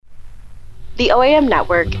The OAM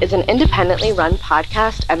Network is an independently run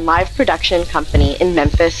podcast and live production company in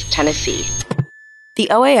Memphis, Tennessee.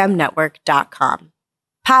 TheOAMNetwork.com.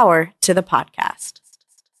 Power to the podcast.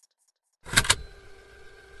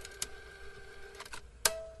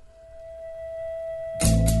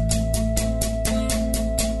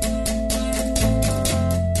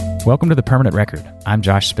 Welcome to The Permanent Record. I'm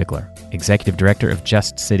Josh Spickler, Executive Director of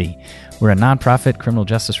Just City. We're a nonprofit criminal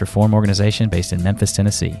justice reform organization based in Memphis,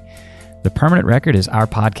 Tennessee. The Permanent Record is our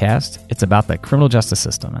podcast. It's about the criminal justice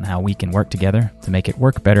system and how we can work together to make it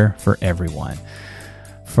work better for everyone.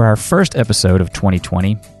 For our first episode of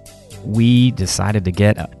 2020, we decided to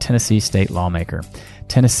get a Tennessee state lawmaker.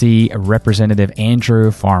 Tennessee Representative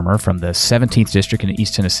Andrew Farmer from the 17th District in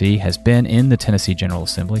East Tennessee has been in the Tennessee General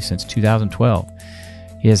Assembly since 2012.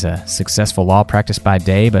 He has a successful law practice by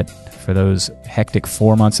day, but for those hectic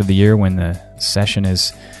 4 months of the year when the session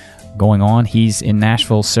is going on, he's in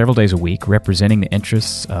Nashville several days a week representing the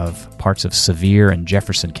interests of parts of Sevier and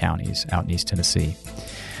Jefferson counties out in East Tennessee.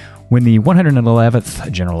 When the 111th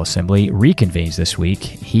General Assembly reconvenes this week,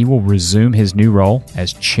 he will resume his new role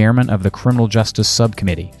as chairman of the Criminal Justice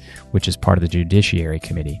Subcommittee, which is part of the Judiciary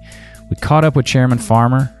Committee. We caught up with Chairman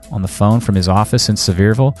Farmer on the phone from his office in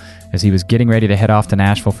Sevierville as he was getting ready to head off to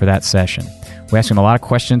Nashville for that session. We asked him a lot of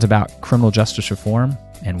questions about criminal justice reform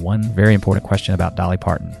and one very important question about Dolly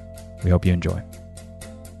Parton. We hope you enjoy.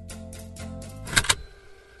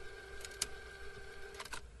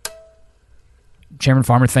 Chairman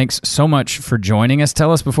Farmer, thanks so much for joining us.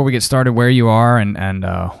 Tell us before we get started where you are and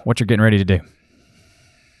what you're getting ready to do.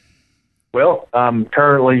 Well, I'm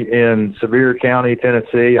currently in Sevier County,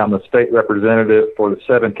 Tennessee. I'm the state representative for the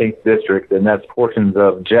 17th District, and that's portions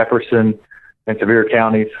of Jefferson and Sevier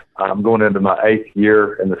counties. I'm going into my 8th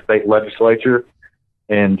year in the state legislature.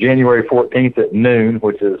 And January 14th at noon,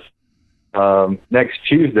 which is next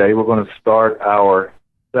Tuesday, we're going to start our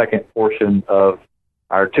second portion of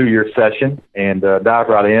our 2-year session and dive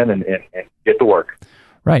right in and get to work.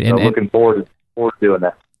 Right. So looking forward to doing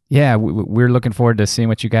that. Yeah, we're looking forward to seeing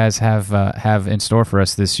what you guys have in store for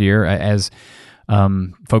us this year. As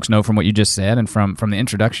folks know from what you just said and from the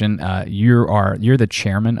introduction, you're the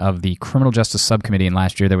chairman of the Criminal Justice Subcommittee, and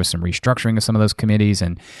last year there was some restructuring of some of those committees,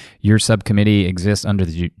 and your subcommittee exists under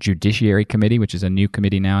the Judiciary Committee, which is a new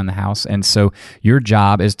committee now in the House. And so your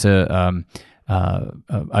job is to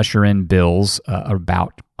usher in bills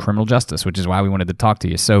about criminal justice, which is why we wanted to talk to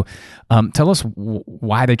you. So tell us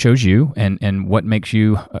why they chose you and what makes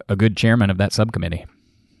you a good chairman of that subcommittee.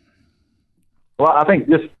 Well, I think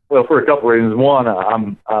for a couple of reasons. One,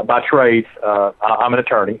 I'm by trade, I'm an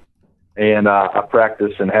attorney, and I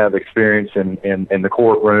practice and have experience in the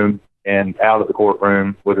courtroom and out of the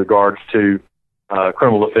courtroom with regards to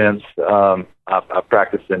criminal defense. I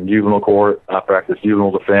practiced in juvenile court. I practiced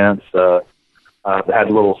juvenile defense. I've had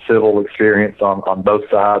a little civil experience on both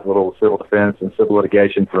sides, a little civil defense and civil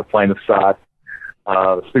litigation for the plaintiff's side.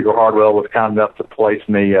 Speaker Hardwell was kind enough to place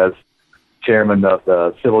me as chairman of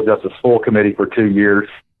the Civil Justice Full Committee for 2 years.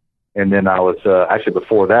 And then I was,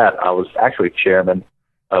 before that, I was actually chairman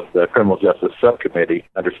of the Criminal Justice Subcommittee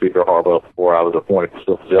under Speaker Hardwell before I was appointed to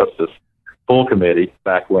Civil Justice Full Committee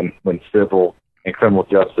back when Civil and Criminal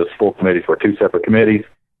Justice Full Committees were two separate committees.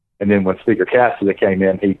 And then when Speaker Cassidy came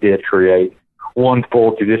in, he did create one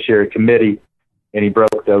full Judiciary Committee, and he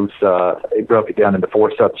broke it down into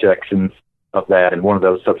 4 subsections of that, and one of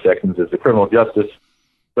those subsections is the criminal justice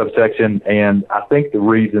subsection. And I think the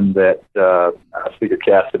reason that Speaker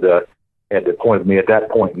Cassidy had appointed me at that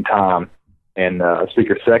point in time, and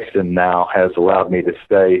Speaker Sexton now has allowed me to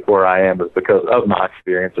stay where I am, is because of my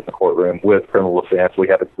experience in the courtroom with criminal defense. We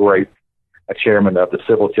have a chairman of the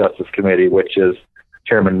Civil Justice Committee, which is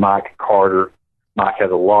Chairman Mike Carter. Mike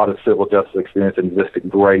has a lot of civil justice experience and is just a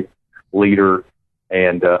great leader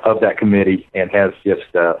and of that committee, and has just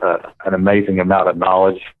an amazing amount of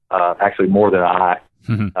knowledge, actually more than I,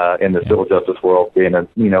 in the civil justice world, being a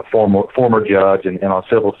former judge and on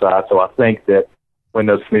civil side. So I think that when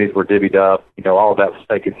those committees were divvied up, all of that was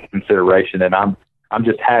taken into consideration, and I'm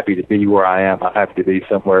just happy to be where I am. I'm happy to be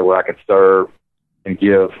somewhere where I can serve and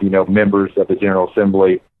give members of the General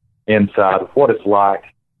Assembly insight of what it's like,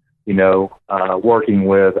 working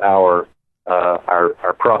with our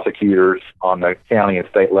prosecutors on the county and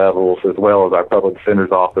state levels, as well as our public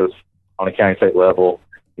defender's office on the county and state level,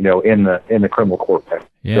 in the criminal court.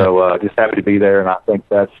 Yeah. So just happy to be there, and I think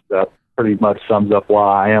that's pretty much sums up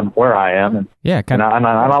why I am where I am, and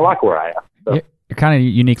I like where I am. So. you're kind of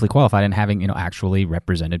uniquely qualified in having, actually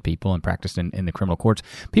represented people and practiced in the criminal courts.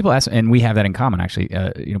 People ask, and we have that in common, actually.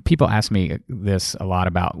 People ask me this a lot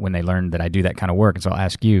about when they learn that I do that kind of work. And so I'll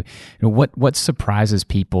ask you, what surprises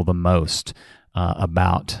people the most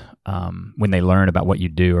about when they learn about what you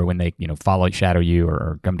do, or when they, shadow you,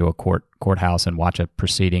 or come to a courthouse and watch a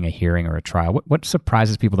proceeding, a hearing, or a trial? What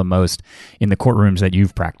surprises people the most in the courtrooms that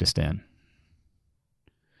you've practiced in?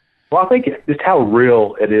 Well, I think it's just how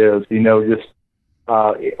real it is.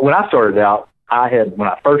 When I started out, when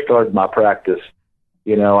I first started my practice,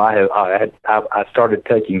 I started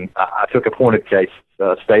taking, I took appointed cases,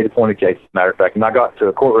 state appointed cases, as a matter of fact, and I got to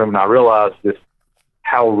a courtroom and I realized just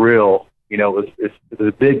how real, it was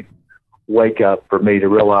a big wake up for me to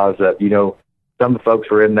realize that, some of the folks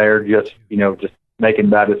were in there just making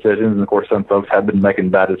bad decisions. And of course, some folks have been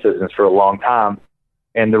making bad decisions for a long time.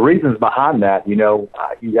 And the reasons behind that, you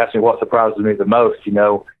asked me what surprises me the most,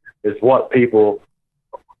 is what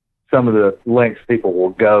some of the lengths people will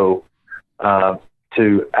go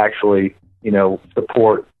to actually,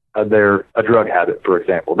 support a drug habit, for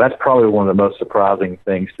example. That's probably one of the most surprising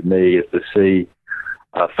things to me, is to see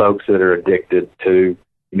folks that are addicted to,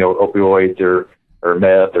 opioids or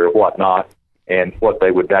meth or whatnot, and what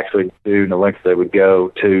they would actually do and the lengths they would go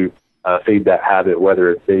to feed that habit,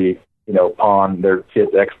 whether it be, pawn their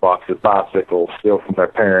kids' Xboxes, bicycles, steal from their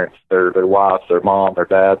parents, their wives, their mom, their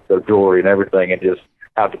dad, their jewelry and everything, and just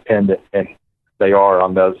how dependent and they are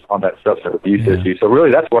on that substance abuse issue. So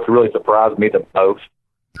really, that's what really surprised me the most,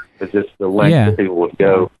 is just the length that people would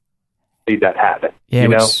go to feed that habit. Yeah,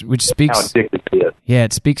 which speaks how addicted it is. Yeah,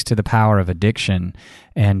 it speaks to the power of addiction,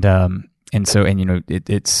 and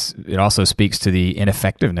it also speaks to the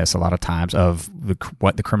ineffectiveness a lot of times of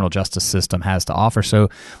what the criminal justice system has to offer. So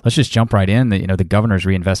let's just jump right in. The Governor's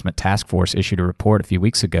Reinvestment Task Force issued a report a few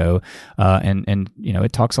weeks ago, and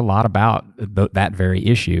it talks a lot about that very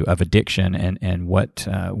issue of addiction and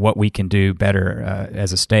what we can do better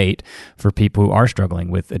as a state for people who are struggling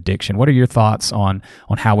with addiction. What are your thoughts on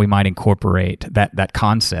how we might incorporate that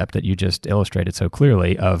concept that you just illustrated so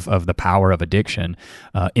clearly of the power of addiction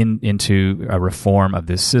into a reform of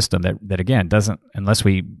this system that again doesn't, unless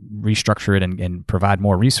we restructure it and provide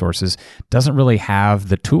more resources, doesn't really have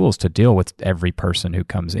the tools to deal with every person who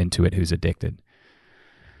comes into it who's addicted?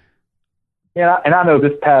 Yeah, and I know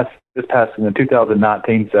this past in the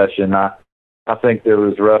 2019 session, I think there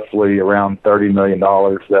was roughly around $30 million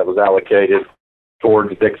that was allocated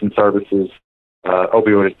towards addiction services,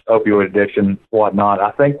 opioid addiction, whatnot.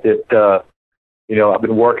 I think that I've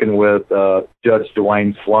been working with Judge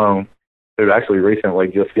Dwayne Sloan, who actually recently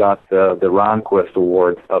just got the Rehnquist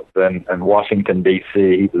Award up in Washington, D.C.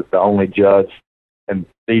 He was the only judge and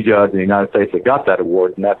the judge in the United States that got that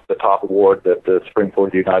award, and that's the top award that the Supreme Court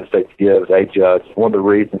of the United States gives a judge. One of the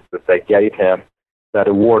reasons that they gave him that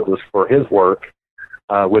award was for his work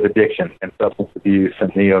with addiction and substance abuse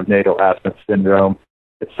and neonatal abstinence syndrome.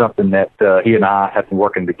 It's something that he and I have been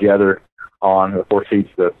working together on. Of course, he's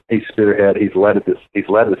spearhead. He's led this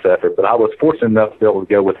effort. But I was fortunate enough to be able to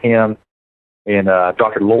go with him and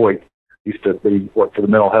Dr. Lloyd used to work for the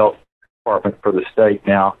mental health department for the state.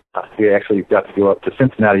 Now he actually got to go up to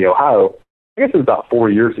Cincinnati, Ohio. I guess it was about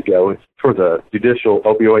 4 years ago. It's for the Judicial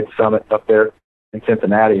Opioid Summit up there in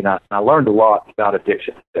Cincinnati, and I learned a lot about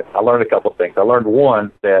addiction. I learned a couple of things. I learned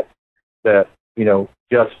one that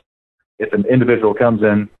just if an individual comes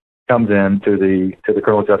in to the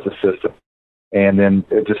criminal justice system, and then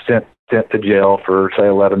it just sent to jail for say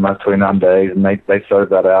 11 months, 29 days, and they serve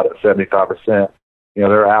that out at 75%.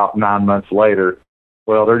 They're out 9 months later.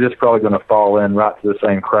 Well, they're just probably going to fall in right to the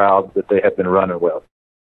same crowd that they have been running with.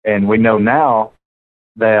 And we know now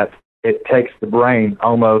that it takes the brain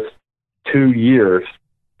almost 2 years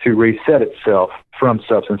to reset itself from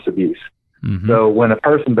substance abuse. Mm-hmm. So when a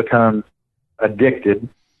person becomes addicted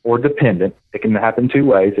or dependent, it can happen two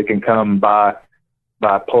ways. It can come by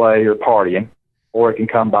play or partying, or it can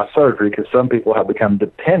come by surgery, because some people have become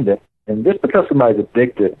dependent. And just because somebody's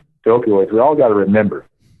addicted to opioids, we all got to remember,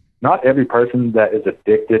 not every person that is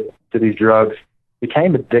addicted to these drugs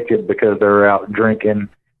became addicted because they're out drinking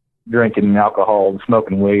alcohol and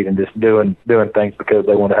smoking weed and just doing things because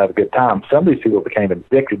they want to have a good time. Some of these people became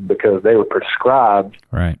addicted because they were prescribed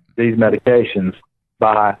these medications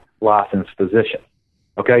by licensed physicians.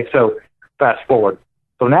 Okay, so fast forward.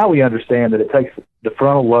 So now we understand that it takes the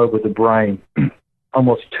frontal lobe of the brain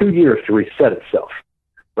almost 2 years to reset itself,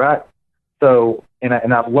 right? So,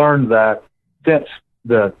 and I've learned that since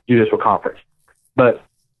the judicial conference.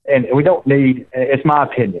 And we don't need, it's my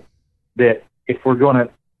opinion, that if we're going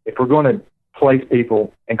to place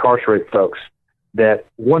people, incarcerate folks, that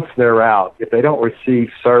once they're out, if they don't receive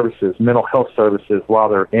services, mental health services, while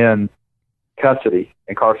they're in custody,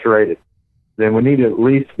 incarcerated, then we need to at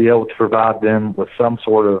least be able to provide them with some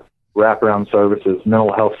sort of wraparound services,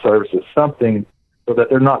 mental health services, something so that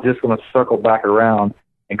they're not just going to circle back around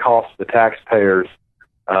and cost the taxpayers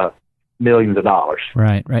millions of dollars.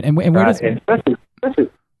 Right. And where does... And especially,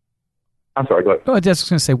 I'm sorry, go ahead. Oh, I was just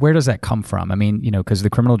going to say, where does that come from? I mean, because the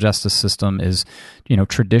criminal justice system is,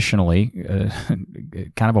 traditionally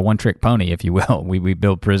kind of a one-trick pony, if you will. We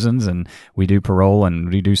build prisons and we do parole and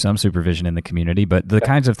we do some supervision in the community, but the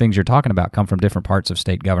kinds of things you're talking about come from different parts of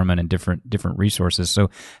state government and different resources. So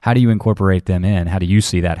how do you incorporate them in? How do you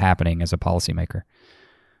see that happening as a policymaker?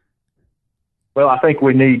 Well, I think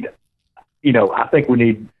we need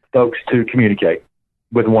folks to communicate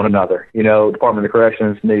with one another. Department of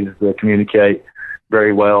Corrections needs to communicate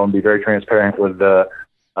very well and be very transparent with the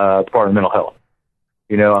Department of Mental Health.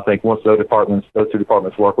 I think once those two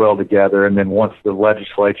departments work well together, and then once the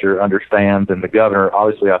legislature understands, and the governor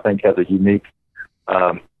obviously I think has a unique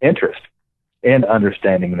interest in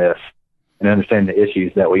understanding this and understanding the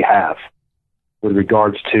issues that we have with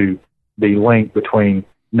regards to the link between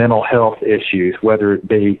mental health issues, whether it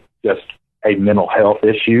be just a mental health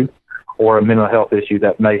issue or a mental health issue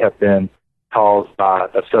that may have been caused by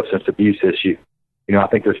a substance abuse issue. I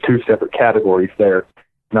think there's two separate categories there.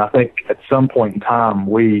 And I think at some point in time,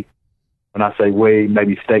 when I say we,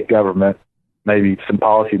 maybe state government, maybe some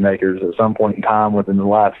policymakers at some point in time within the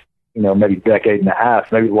last, maybe decade and a half,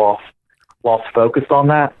 maybe lost focus on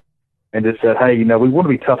that and just said, hey, we want to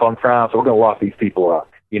be tough on crime, so we're going to lock these people up,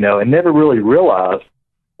 and never really realized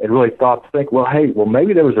and really think, well,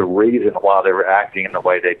 maybe there was a reason why they were acting in the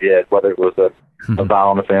way they did, whether it was a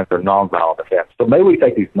violent offense or nonviolent offense. So maybe we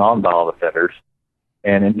take these nonviolent offenders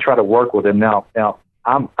and try to work with them. Now,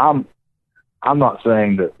 I'm not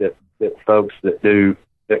saying that folks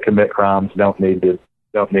that commit crimes don't need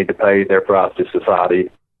to pay their price to society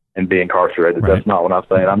and be incarcerated. Right. That's not what I'm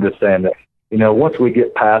saying. I'm just saying that once we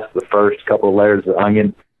get past the first couple of layers of the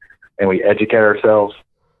onion and we educate ourselves,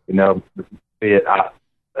 be it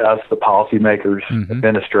us, the policymakers,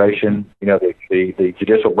 administration, the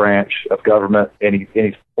judicial branch of government, any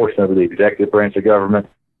portion of the executive branch of government,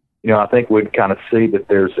 I think we'd kind of see that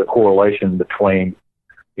there's a correlation between,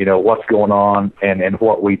 what's going on and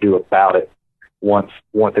what we do about it once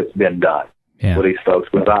it's been done with these folks.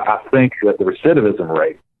 Because I think that the recidivism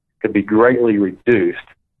rate could be greatly reduced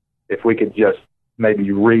if we could just maybe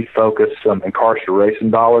refocus some incarceration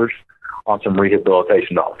dollars on some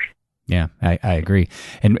rehabilitation dollars. Yeah, I agree.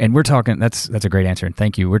 And we're talking, that's a great answer. And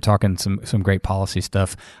thank you. We're talking some great policy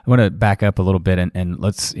stuff. I want to back up a little bit and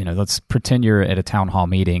let's pretend you're at a town hall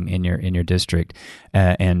meeting in your district,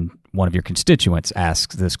 and one of your constituents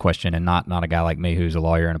asks this question, and not a guy like me who's a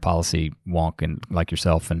lawyer and a policy wonk and like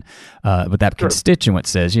yourself. And but that constituent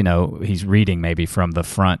says, he's reading maybe from the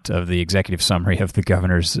front of the executive summary of the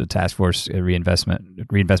governor's task force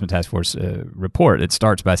reinvestment task force report. It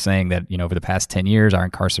starts by saying that over the past 10 years, our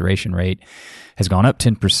incarceration rate has gone up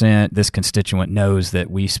 10%. This constituent knows that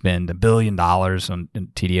we spend $1 billion on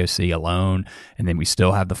TDOC alone, and then we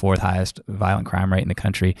still have the fourth highest violent crime rate in the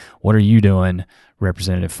country. What are you doing,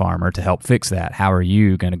 Representative Farmer, to help fix that? How are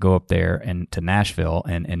you going to go up there and to Nashville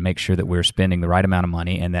and make sure that we're spending the right amount of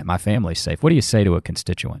money and that my family's safe? What do you say to a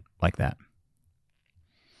constituent like that?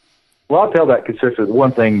 Well, I'll tell that constituent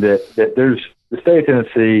one thing, that there's the state of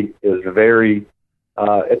Tennessee is very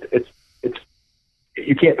it's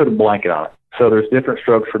you can't put a blanket on it. So there's different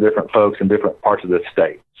strokes for different folks in different parts of the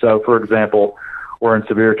state. So, for example, we're in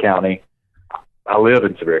Sevier County. I live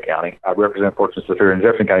in Sevier County. I represent Portsmouth, Sevier, and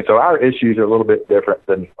Jefferson County. So our issues are a little bit different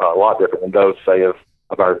than a lot different than those, say, of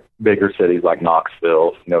our bigger cities like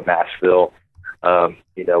Knoxville, Nashville,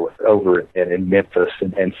 over in Memphis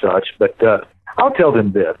and such. But I'll tell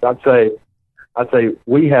them this. I'd say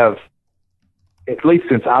we have, at least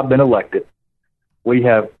since I've been elected, we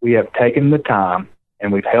have taken the time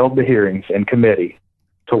and we've held the hearings in committee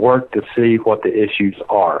to work to see what the issues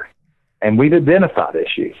are. And we've identified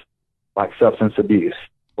issues like substance abuse,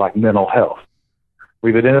 like mental health.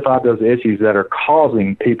 We've identified those issues that are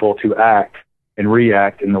causing people to act and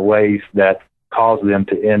react in the ways that cause them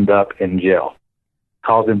to end up in jail,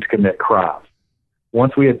 cause them to commit crimes.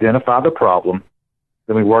 Once we identify the problem,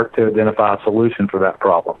 then we work to identify a solution for that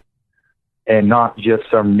problem and not just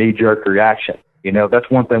some knee-jerk reaction. That's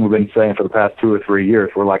one thing we've been saying for the past 2 or 3 years.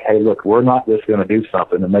 We're like, hey, look, we're not just going to do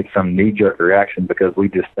something and make some knee-jerk reaction because we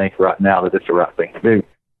just think right now that it's the right thing to do.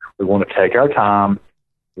 We want to take our time.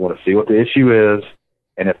 We want to see what the issue is,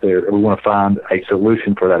 and we want to find a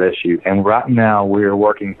solution for that issue. And right now we are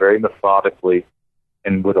working very methodically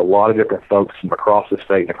and with a lot of different folks from across the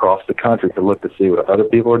state and across the country to look to see what other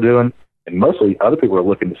people are doing, and mostly other people are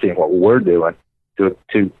looking to see what we're doing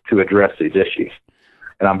to address these issues.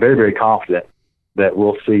 And I'm very, very confident that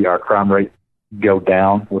we'll see our crime rate go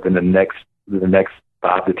down within the next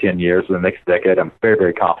 5 to 10 years, in the next decade. I'm very,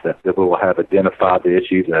 very confident that we will have identified the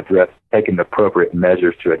issues and taken the appropriate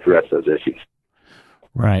measures to address those issues.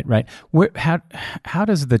 Right. How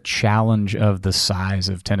does the challenge of the size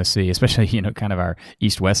of Tennessee, especially, kind of our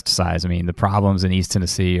east-west size, I mean, the problems in East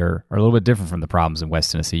Tennessee are a little bit different from the problems in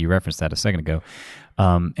West Tennessee. You referenced that a second ago.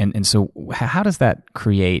 And so how does that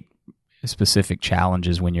create specific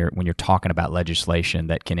challenges when you're talking about legislation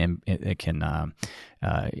that can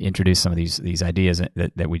introduce some of these ideas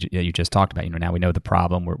that you just talked about? Now we know the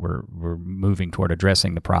problem. We're moving toward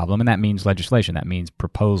addressing the problem, and that means legislation. That means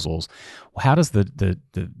proposals. How does the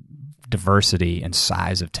diversity and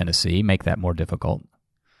size of Tennessee make that more difficult?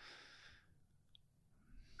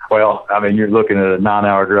 Well, I mean, you're looking at a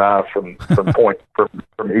 9-hour drive from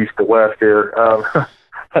east to west here.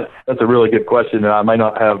 That's a really good question, and I may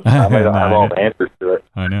not have all the answers to it.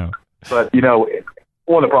 I know, but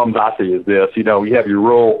one of the problems I see is this. You have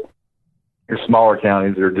your smaller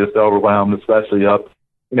counties that are just overwhelmed, especially up,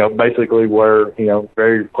 basically where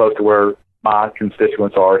very close to where my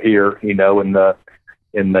constituents are here. In the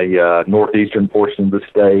northeastern portion of the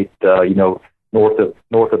state, north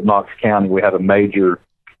of Knox County, we have a major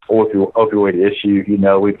opioid issue.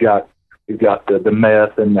 We've got the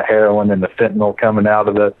meth and the heroin and the fentanyl coming out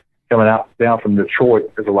down from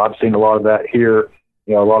Detroit. I've seen a lot of that here.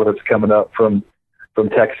 A lot of it's coming up from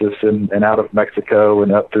Texas and out of Mexico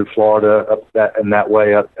and up through Florida, that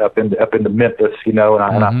way up into Memphis. And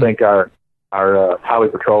I think our highway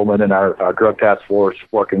patrolmen and our drug task force,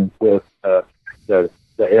 working with the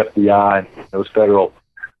FBI and those federal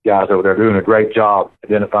guys over there, doing a great job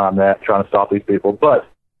identifying that, trying to stop these people. But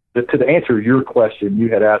to answer your question, you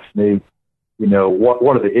had asked me,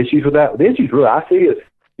 what are the issues with that? The issues really I see is,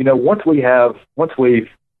 once we've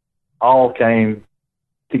all came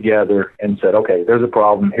together and said, okay, there's a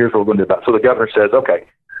problem, here's what we're going to do about it. So the governor says, okay,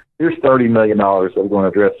 here's $30 million that we're going to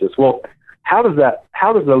address this. Well, how do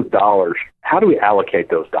we allocate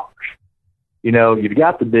those dollars? You've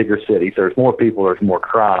got the bigger cities, there's more people, there's more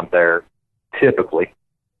crime there, typically.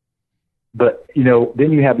 But,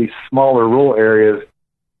 then you have these smaller rural areas,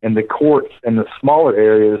 and the courts in the smaller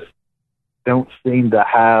areas don't seem to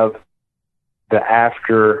have the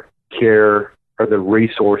aftercare or the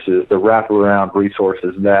resources, the wraparound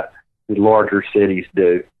resources that the larger cities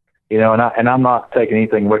do. And I'm not taking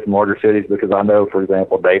anything away from larger cities, because I know, for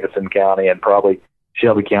example, Davidson County and probably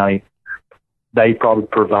Shelby County, they probably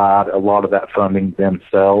provide a lot of that funding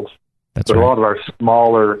themselves. But right. A lot of our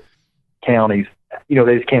smaller counties,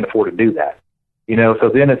 they just can't afford to do that. So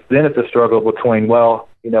then it's a struggle between,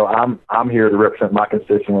 I'm here to represent my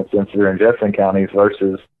constituents in Sevier and Jefferson counties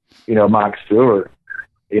versus, Mike Stewart,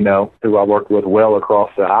 who I work with well across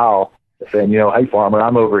the aisle, saying, hey, farmer,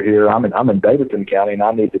 I'm over here. I'm in Davidson County, and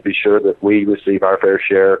I need to be sure that we receive our fair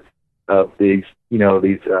share of these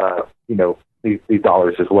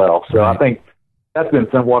dollars as well. So right. I think that's been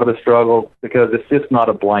somewhat of a struggle, because it's just not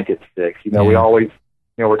a blanket fix. We always,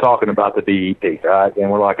 we're talking about the BEP, right?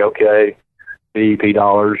 And we're like, okay, BEP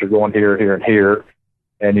dollars are going here, here, and here.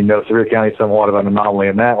 And, Sevier County is somewhat of an anomaly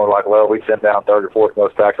in that. We're like, well, we send down third or fourth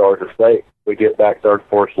most tax dollars to the state. We get back third or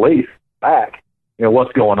fourth leaf back.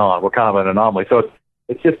 What's going on? We're kind of an anomaly. So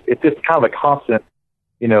it's just kind of a constant,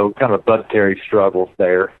 kind of budgetary struggles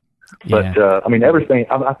there. Yeah. But, everything,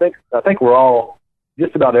 I think we're all,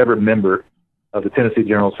 just about every member of the Tennessee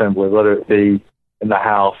General Assembly, whether it be in the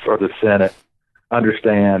House or the Senate,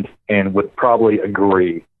 understand and would probably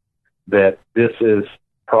agree that this is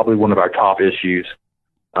probably one of our top issues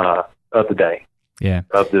of the day,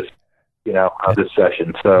 of this, of this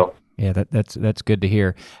session. So yeah, that's good to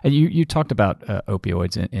hear. And you talked about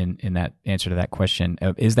opioids in that answer to that question.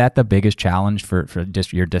 Is that the biggest challenge for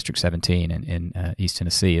your District 17 in East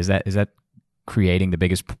Tennessee? Is that creating the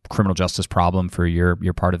biggest criminal justice problem for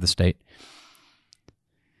your part of the state?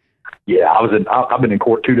 Yeah, I've been in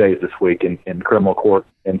court 2 days this week in criminal court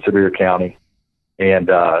in Sevier County, and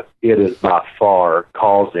it is by far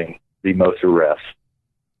causing the most arrests.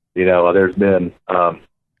 There's been,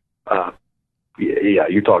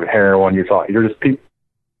 you're talking heroin, you're just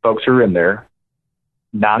folks who are in there.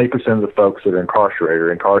 90% of the folks that are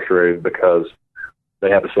incarcerated because they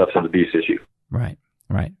have a substance abuse issue. Right.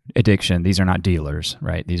 Addiction. These are not dealers,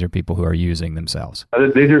 right? These are people who are using themselves.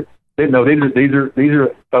 These are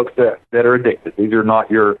folks that are addicted. These are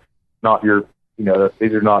not your,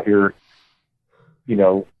 these are not your,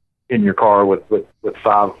 in your car with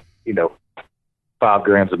five 5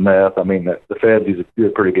 grams of meth. I mean, the feds do a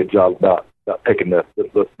pretty good job about picking the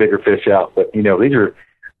bigger fish out. But these are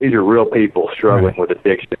real people struggling with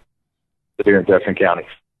addiction here in Jefferson County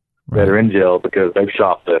that are in jail because they've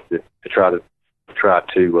shoplifted to try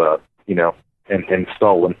to and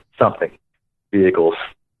stolen something, vehicles,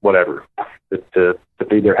 whatever, to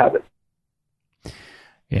feed their habit.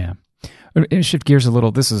 Yeah. Shift gears a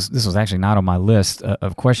little. This was actually not on my list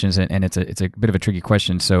of questions, and it's a bit of a tricky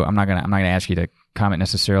question. So I'm not gonna ask you to comment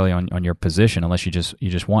necessarily on your position unless you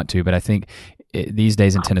just want to. But I think these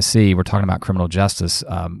days in Tennessee, we're talking about criminal justice.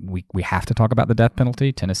 We have to talk about the death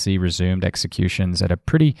penalty. Tennessee resumed executions at a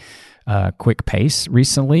pretty quick pace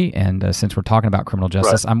recently, and since we're talking about criminal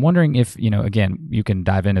justice, right. I'm wondering if again, you can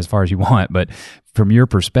dive in as far as you want, but from your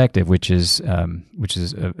perspective, which is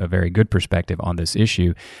a very good perspective on this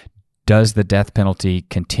issue. Does the death penalty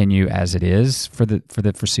continue as it is for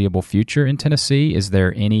the foreseeable future in Tennessee? Is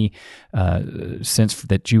there any sense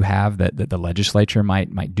that you have that the legislature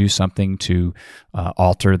might do something to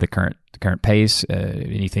alter the current pace?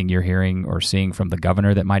 Anything you're hearing or seeing from the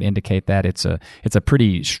governor that might indicate that? It's a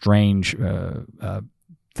pretty strange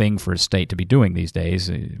thing for a state to be doing these days.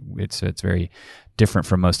 It's very different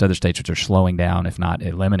from most other states, which are slowing down, if not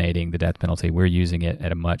eliminating the death penalty. We're using it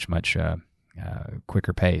at a much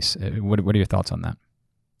quicker pace. What are your thoughts on that?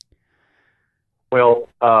 Well,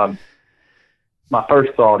 my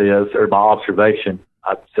first thought is, or my observation,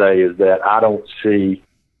 I'd say, is that I don't see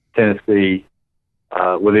Tennessee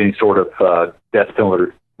with any sort of death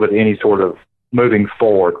penalty, with any sort of moving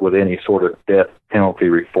forward with any sort of death penalty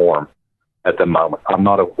reform at the moment. I'm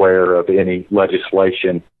not aware of any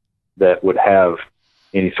legislation that would have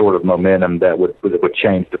any sort of momentum that would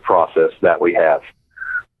change the process that we have.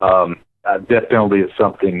 Death penalty is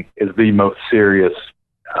the most serious,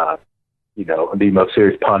 the most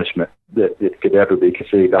serious punishment that it could ever be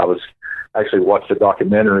conceived. I was actually watched a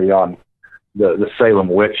documentary on the Salem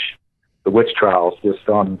witch trials just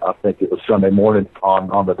on, I think it was Sunday morning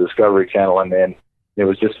on the Discovery Channel, and then it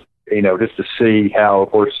was just to see how,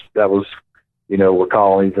 of course, that was were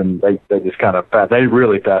colonies, and they just kind of they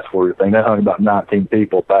really fast forward the thing. They hung about 19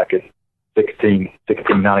 people back in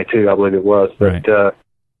 1692, I believe it was, right.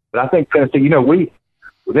 But I think Tennessee,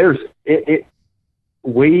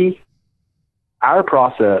 our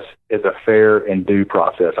process is a fair and due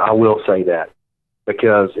process. I will say that,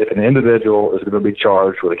 because if an individual is going to be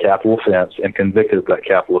charged with a capital offense and convicted of that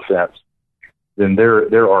capital offense, then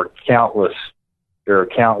there are countless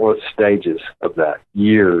stages of that,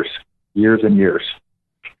 years and years,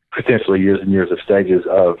 potentially years and years of stages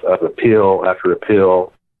of appeal after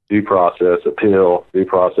appeal, due process, appeal, due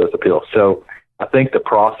process, appeal. So I think the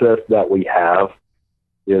process that we have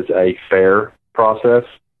is a fair process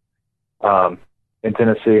in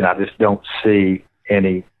Tennessee, and I just don't see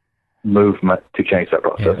any movement to change that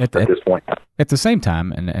process at this point. At the same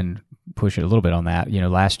time, and push it a little bit on that,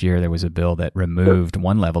 last year there was a bill that removed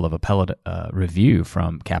one level of appellate review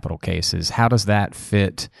from capital cases. How does that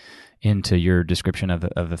fit into your description of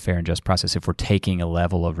the fair and just process if we're taking a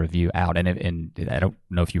level of review out? And I don't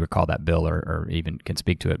know if you recall that bill or even can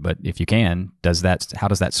speak to it, but if you can, how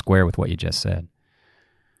does that square with what you just said?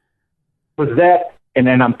 Was that, and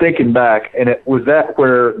then I'm thinking back, and was that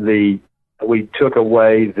where we took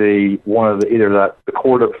away either the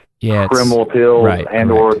Court of Criminal Appeals, right,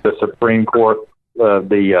 or the Supreme Court,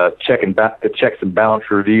 the checks and balance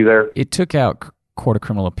review there? It took out Court of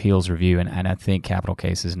Criminal Appeals review, and I think capital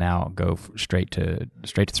cases now go straight to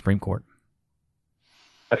the Supreme Court.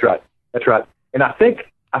 That's right. And I think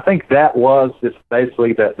that was just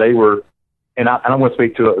basically that they were, and I don't want to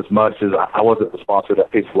speak to it as much as I wasn't the sponsor of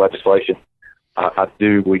that piece of legislation.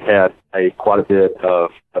 We had quite a bit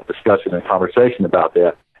of discussion and conversation about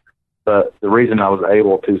that. But the reason I was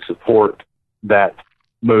able to support that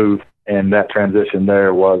move and that transition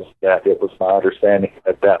there was that it was my understanding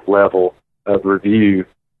at that level of review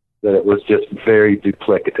that it was just very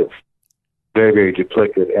duplicative,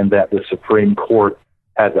 and that the Supreme Court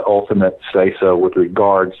had the ultimate say-so with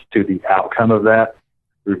regards to the outcome of that,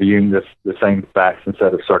 reviewing the same facts and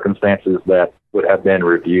set of circumstances that would have been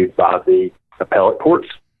reviewed by the appellate courts.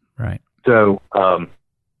 Right. So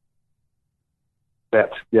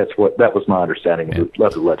that was my understanding of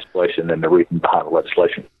the legislation and the reason behind the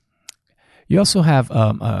legislation. You also have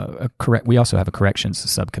we also have a corrections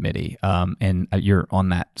subcommittee, and you're on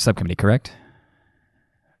that subcommittee, correct?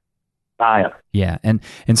 I am. Yeah,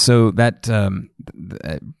 and so that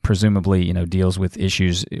presumably, deals with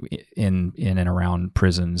issues in and around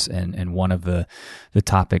prisons, and one of the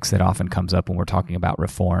topics that often comes up when we're talking about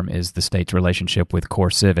reform is the state's relationship with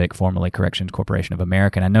CoreCivic, formerly Corrections Corporation of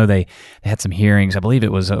America. And I know they had some hearings. I believe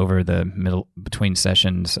it was over the middle between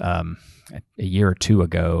sessions a year or two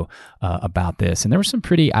ago about this, and there were some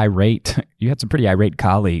pretty irate. You had some pretty irate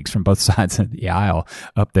colleagues from both sides of the aisle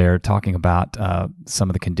up there talking about some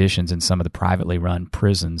of the conditions in some of the privately run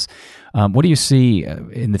prisons. What do you see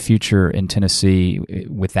in the future in Tennessee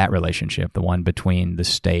with that relationship, the one between the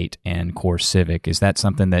state and CoreCivic? Is that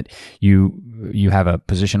something that you have a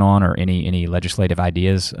position on, or any legislative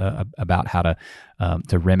ideas about how to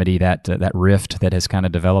remedy that rift that has kind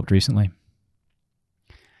of developed recently?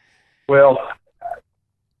 Well,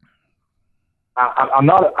 I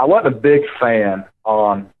wasn't a big fan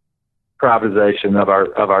on privatization of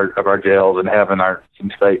our jails and having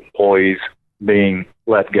some state employees being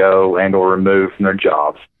let go and or removed from their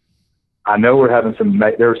jobs. I know we're having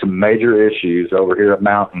there are some major issues over here at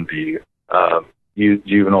Mountain View,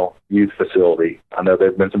 juvenile youth facility. I know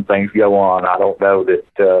there've been some things go on. I don't know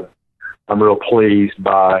that I'm real pleased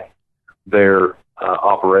by their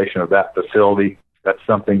operation of that facility. That's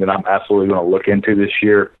something that I'm absolutely going to look into this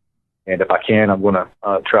year. And if I can, I'm going to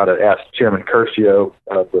try to ask Chairman Curcio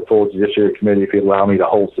of the Full Judiciary Committee if he'd allow me to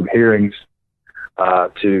hold some hearings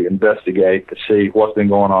to investigate, to see what's been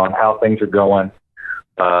going on, how things are going,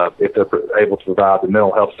 if they're able to provide the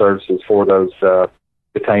mental health services for those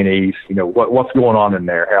detainees. What's going on in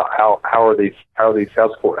there? How are these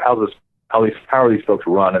folks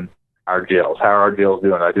running our jails? How are our jails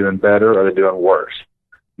doing? Are they doing better? Or are they doing worse?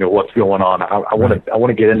 What's going on? I want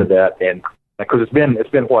to get into that, and because it's been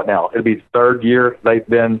what now? It'll be the third year they've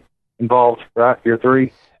been involved, right? Year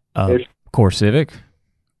 3. CoreCivic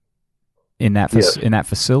in that Yes. in that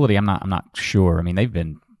facility. I'm not sure. I mean,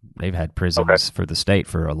 they've had prisons for the state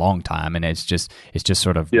for a long time, and it's just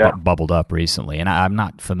sort of bubbled up recently. And I'm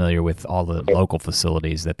not familiar with all the local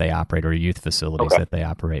facilities that they operate or youth facilities that they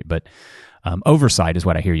operate, but oversight is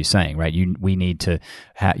what I hear you saying, right? We need to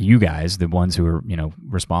have, you guys, the ones who are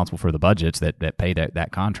responsible for the budgets that pay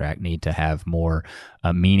that contract, need to have more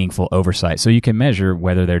meaningful oversight, so you can measure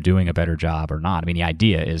whether they're doing a better job or not. I mean, the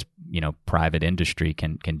idea is private industry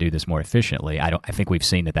can do this more efficiently. I think we've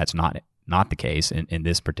seen that that's not the case in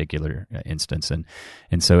this particular instance, and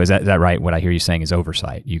so is that right? What I hear you saying is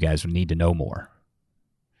oversight. You guys need to know more.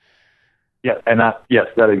 Yeah, and yes,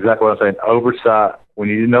 that's exactly what I'm saying. Oversight. We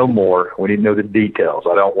need to know more. We need to know the details.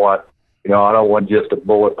 I don't want just a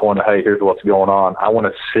bullet point of, hey, here's what's going on. I want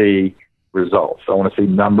to see results. I want to see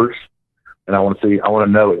numbers, and I want to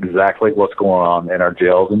know exactly what's going on in our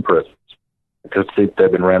jails and prisons to see if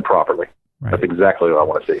they've been ran properly. Right. That's exactly what I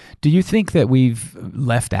want to see. Do you think that we've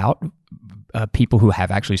left out people who have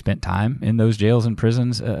actually spent time in those jails and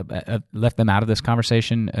prisons, left them out of this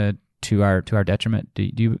conversation to our detriment? Do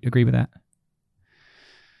you agree with that?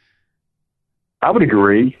 I would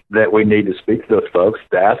agree that we need to speak to those folks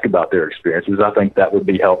to ask about their experiences. I think that would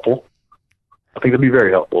be helpful. I think that'd be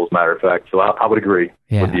very helpful, as a matter of fact. So I would agree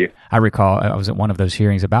with you. I recall I was at one of those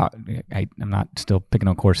hearings about. I'm not still picking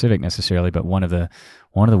on CoreCivic necessarily, but one of the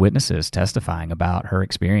witnesses testifying about her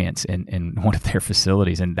experience in one of their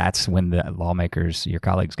facilities, and that's when the lawmakers, your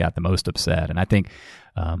colleagues, got the most upset. And I think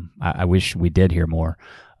I wish we did hear more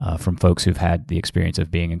from folks who've had the experience of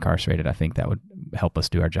being incarcerated. I think that would help us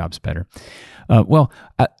do our jobs better. I'm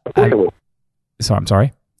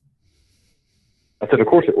sorry. I said, of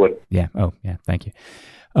course it would. Yeah. Oh, yeah. Thank you.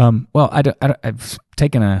 Well, I've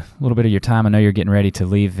taken a little bit of your time. I know you're getting ready to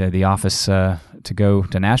leave the office to go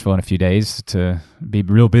to Nashville in a few days to be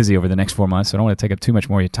real busy over the next 4 months. So I don't want to take up too much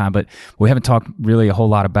more of your time, but we haven't talked really a whole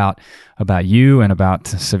lot about you and about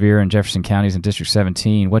Sevier and Jefferson counties and District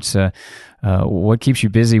 17. What keeps you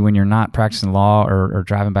busy when you're not practicing law or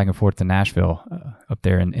driving back and forth to Nashville up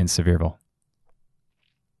there in Sevierville?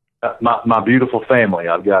 My beautiful family.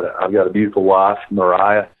 I've got a beautiful wife,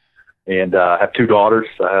 Mariah, and I have 2 daughters.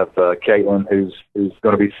 I have Caitlin, who's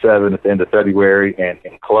going to be 7 at the end of February, and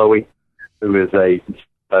Chloe, who is a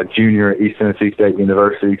junior at East Tennessee State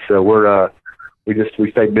University. So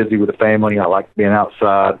we stay busy with the family. I like being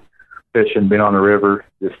outside, fishing, being on the river,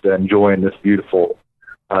 just enjoying this beautiful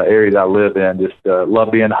area that I live in. Just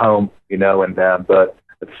love being home, and but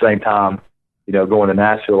at the same time, going to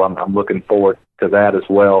Nashville, I'm looking forward to that as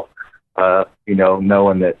well.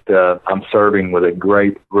 Knowing that I'm serving with a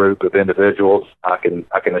great group of individuals, I can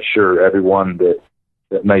assure everyone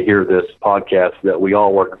that may hear this podcast that we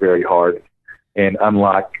all work very hard. And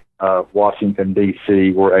unlike Washington,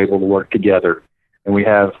 D.C., we're able to work together and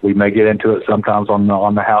we may get into it sometimes on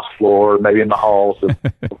the house floor, maybe in the halls of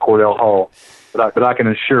Cordell Hall. But I can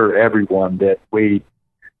assure everyone that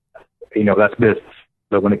that's business.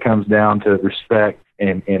 But when it comes down to respect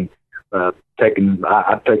and I'd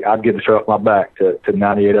give the shirt off my back to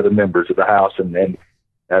 98 other members of the House and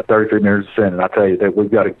 33 members of the Senate. And I tell you that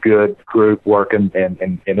we've got a good group working,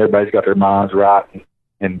 and everybody's got their minds right,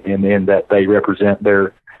 and in that they represent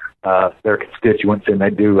their constituents, and they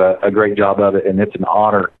do a great job of it. And it's an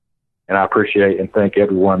honor, and I appreciate and thank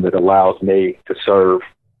everyone that allows me to serve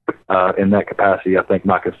in that capacity. I thank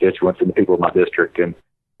my constituents and the people of my district, and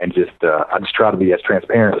I just try to be as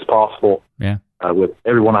transparent as possible with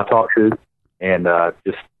everyone I talk to, and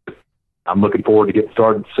I'm looking forward to getting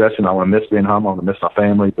started the session. I want to miss being home. I want to miss my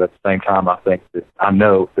family, but at the same time, I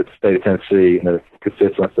know that the state of Tennessee and the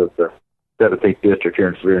constituents of the 17th district here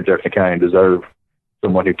in Sevier and Jefferson County deserve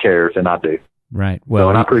someone who cares, and I do. Right. Well,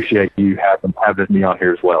 and I appreciate you having me on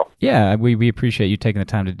here as well. Yeah, we appreciate you taking the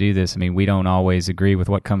time to do this. I mean, we don't always agree with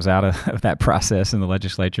what comes out of that process in the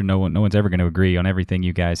legislature. No one's ever going to agree on everything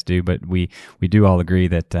you guys do, but we do all agree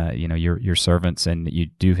that you're servants, and you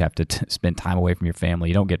do have to spend time away from your family.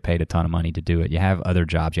 You don't get paid a ton of money to do it. You have other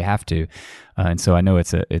jobs. You have to. And so I know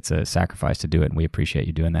it's a sacrifice to do it, and we appreciate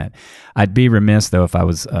you doing that. I'd be remiss, though, if I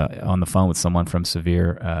was on the phone with someone from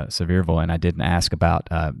Sevierville, and I didn't ask about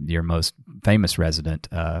your most famous resident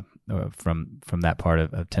from that part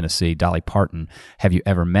of Tennessee, Dolly Parton. Have you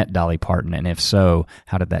ever met Dolly Parton? And if so,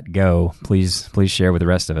 how did that go? Please share with the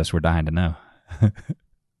rest of us. We're dying to know.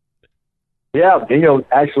 Yeah,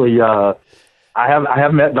 actually, I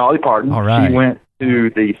have met Dolly Parton. All right.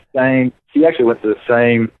 She actually went to the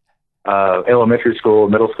same elementary school,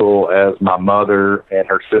 middle school as my mother and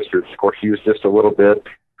her sisters. Of course, she was just a little bit.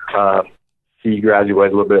 She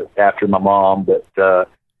graduated a little bit after my mom, but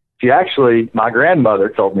my grandmother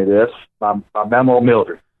told me this. My Mama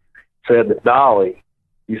Mildred said that Dolly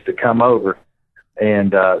used to come over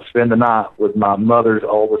and spend the night with my mother's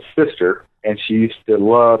oldest sister, and she used to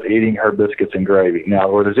love eating her biscuits and gravy. Now,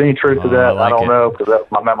 whether there's any truth to that, I don't know, because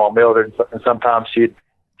that's my Mama Mildred, and sometimes she'd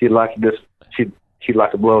like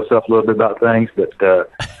to blow us up a little bit about things, but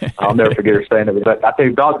I'll never forget her saying it. But I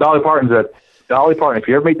think Dolly Parton, if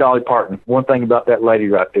you ever meet Dolly Parton, one thing about that lady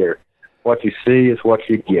right there, what you see is what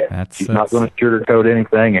you get. She's not going to sugarcoat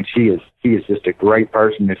anything, and she is just a great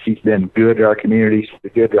person, and she's been good to our community, she's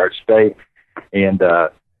been good to our state, and I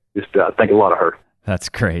think a lot of her. That's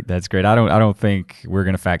great. That's great. I don't think we're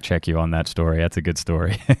going to fact check you on that story. That's a good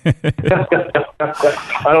story. I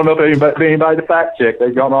don't know if anybody to fact check.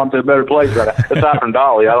 They've gone on to a better place right now. Aside from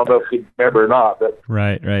Dolly, I don't know if she'd remember or not. But.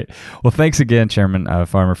 Right. Well, thanks again, Chairman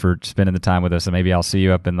Farmer, for spending the time with us, and maybe I'll see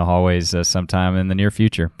you up in the hallways sometime in the near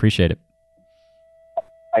future. Appreciate it.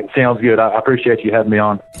 Sounds good. I appreciate you having me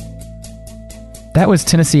on. That was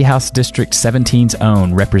Tennessee House District 17's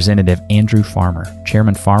own Representative Andrew Farmer.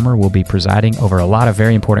 Chairman Farmer will be presiding over a lot of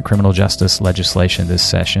very important criminal justice legislation this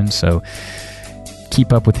session, so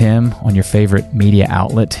keep up with him on your favorite media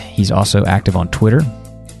outlet. He's also active on Twitter.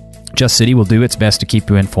 Just City will do its best to keep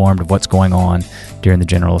you informed of what's going on during the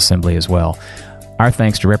General Assembly as well. Our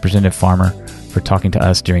thanks to Representative Farmer for talking to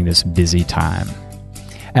us during this busy time.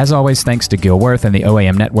 As always, thanks to Gil Worth and the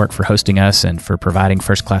OAM Network for hosting us and for providing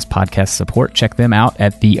first-class podcast support. Check them out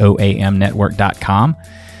at theoamnetwork.com.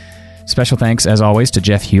 Special thanks, as always, to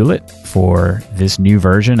Jeff Hewlett for this new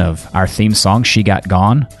version of our theme song, She Got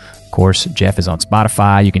Gone. Of course, Jeff is on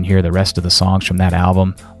Spotify. You can hear the rest of the songs from that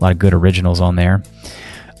album. A lot of good originals on there.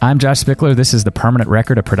 I'm Josh Spickler. This is The Permanent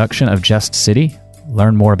Record, a production of Just City.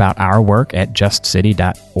 Learn more about our work at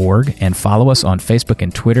justcity.org and follow us on Facebook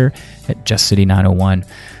and Twitter at JustCity901.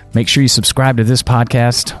 Make sure you subscribe to this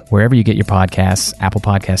podcast wherever you get your podcasts, Apple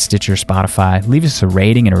Podcasts, Stitcher, Spotify. Leave us a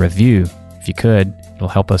rating and a review if you could. It'll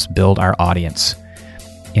help us build our audience.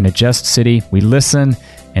 In a Just City, we listen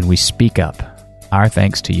and we speak up. Our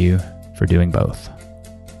thanks to you for doing both.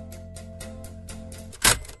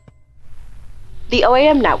 The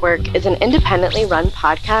OAM Network is an independently run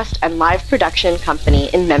podcast and live production company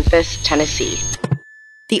in Memphis, Tennessee.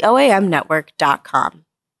 TheOAMNetwork.com.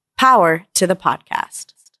 Power to the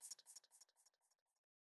podcast.